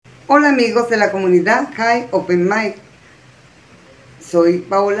Hola amigos de la comunidad HIVE OPEN MIC, soy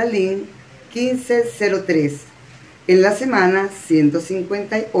Paola Lin 1503 en la semana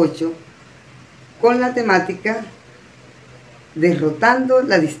 158 con la temática Derrotando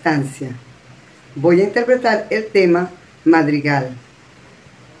la distancia. Voy a interpretar el tema Madrigal.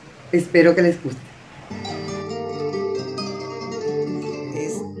 Espero que les guste.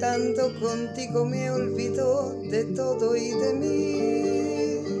 Estando contigo me olvido de todo y de mí.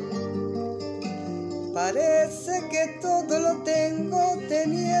 Parece que todo lo tengo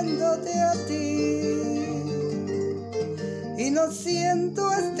teniéndote a ti. Y no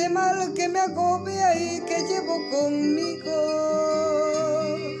siento este mal que me agobia y que llevo conmigo,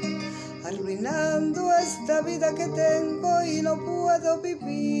 arruinando esta vida que tengo y no puedo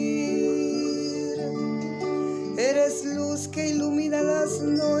vivir. Eres luz que ilumina las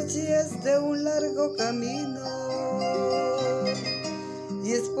noches de un largo camino.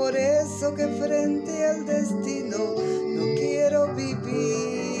 Y es por eso que frente al destino no quiero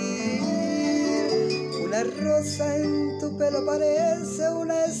vivir. Una rosa en tu pelo parece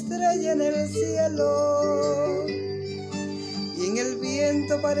una estrella en el cielo. Y en el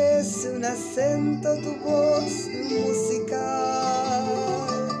viento parece un acento tu voz musical.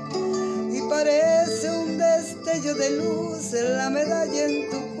 Y parece un destello de luz en la medalla en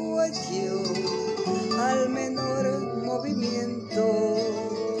tu cuello al menor movimiento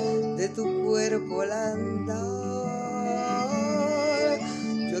de tu cuerpo al andar.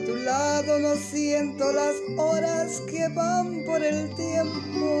 Yo a tu lado no siento las horas que van por el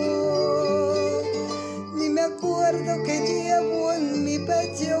tiempo, ni me acuerdo que llevo en mi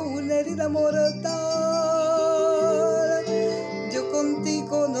pecho una herida mortal. Yo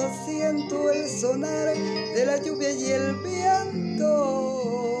contigo no siento el sonar de la lluvia y el viento,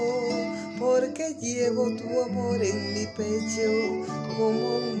 porque llevo tu amor en mi pecho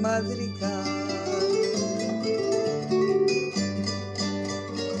como un madrigal.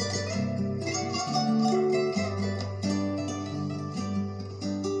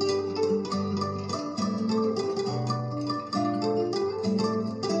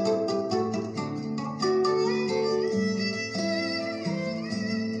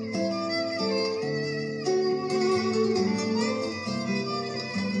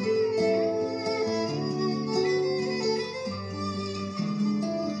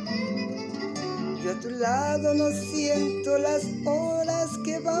 Yo a tu lado no siento las horas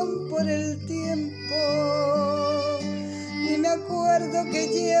que van por el tiempo, ni me acuerdo que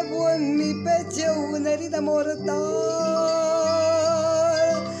llevo en mi pecho una herida mortal.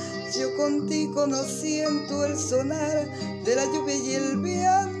 Yo contigo no siento el sonar de la lluvia y el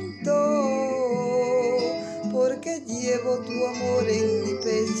viento, porque llevo tu amor en mi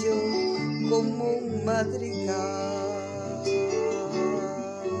pecho como un madrigal.